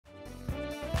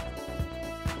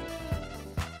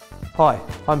Hi,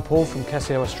 I'm Paul from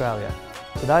CASIO Australia.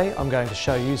 Today I'm going to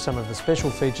show you some of the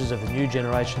special features of the new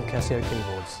generation CASIO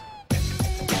keyboards.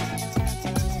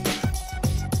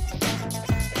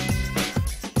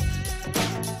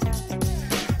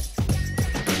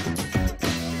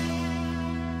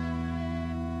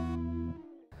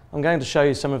 I'm going to show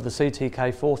you some of the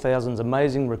CTK 4000's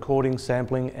amazing recording,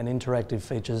 sampling and interactive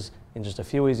features in just a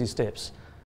few easy steps.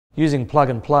 Using plug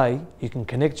and play, you can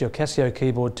connect your CASIO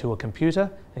keyboard to a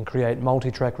computer and create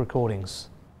multi-track recordings.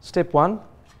 Step 1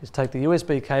 is take the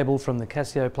USB cable from the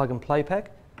CASIO plug and play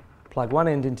pack, plug one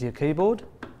end into your keyboard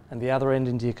and the other end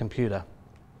into your computer.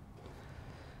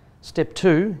 Step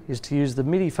 2 is to use the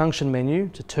MIDI function menu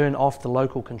to turn off the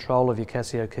local control of your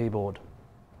CASIO keyboard.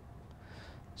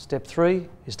 Step 3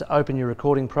 is to open your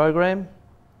recording program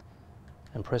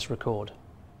and press record.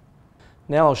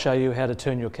 Now I'll show you how to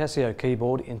turn your CASIO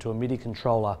keyboard into a MIDI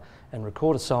controller and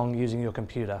record a song using your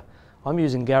computer. I'm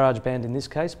using GarageBand in this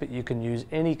case, but you can use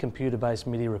any computer-based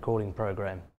MIDI recording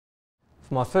program.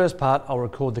 For my first part, I'll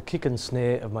record the kick and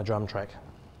snare of my drum track.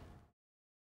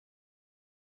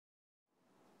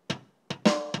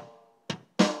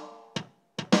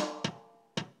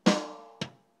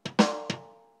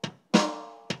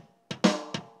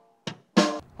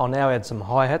 I'll now add some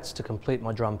hi-hats to complete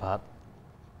my drum part.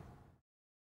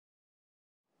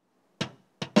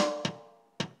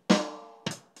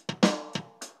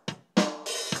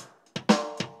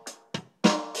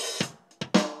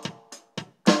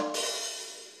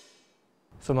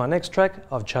 For my next track,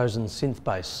 I've chosen synth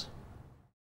bass.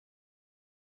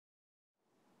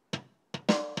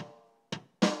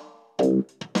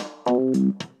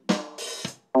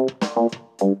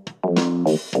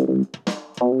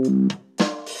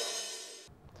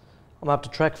 I'm up to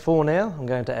track 4 now. I'm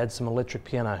going to add some electric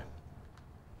piano.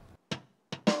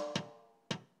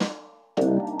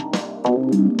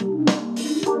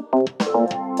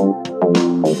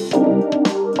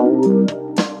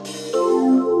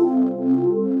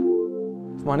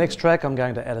 For my next track, I'm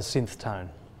going to add a synth tone.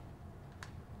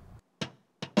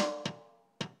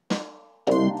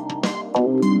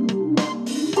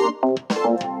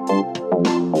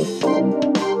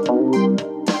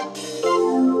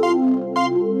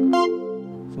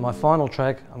 For my final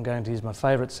track, I'm going to use my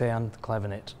favourite sound, the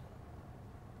clavinet.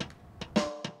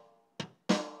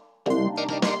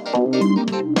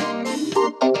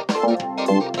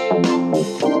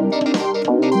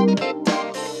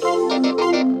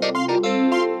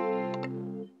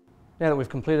 Now that we've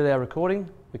completed our recording,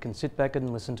 we can sit back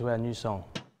and listen to our new song.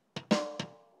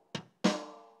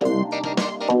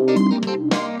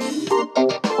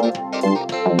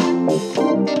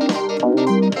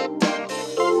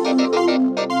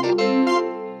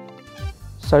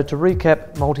 So to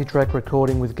recap multi-track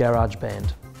recording with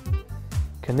GarageBand,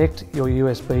 connect your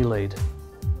USB lead,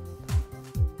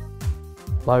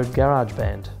 load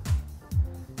GarageBand,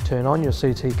 turn on your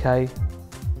CTK,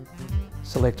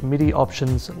 select MIDI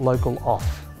options local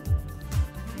off,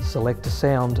 select a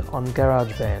sound on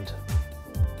GarageBand,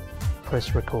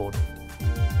 press record.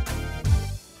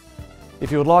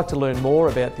 If you would like to learn more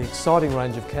about the exciting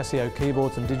range of CASIO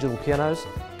keyboards and digital pianos,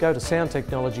 go to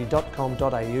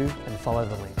soundtechnology.com.au and follow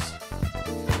the links.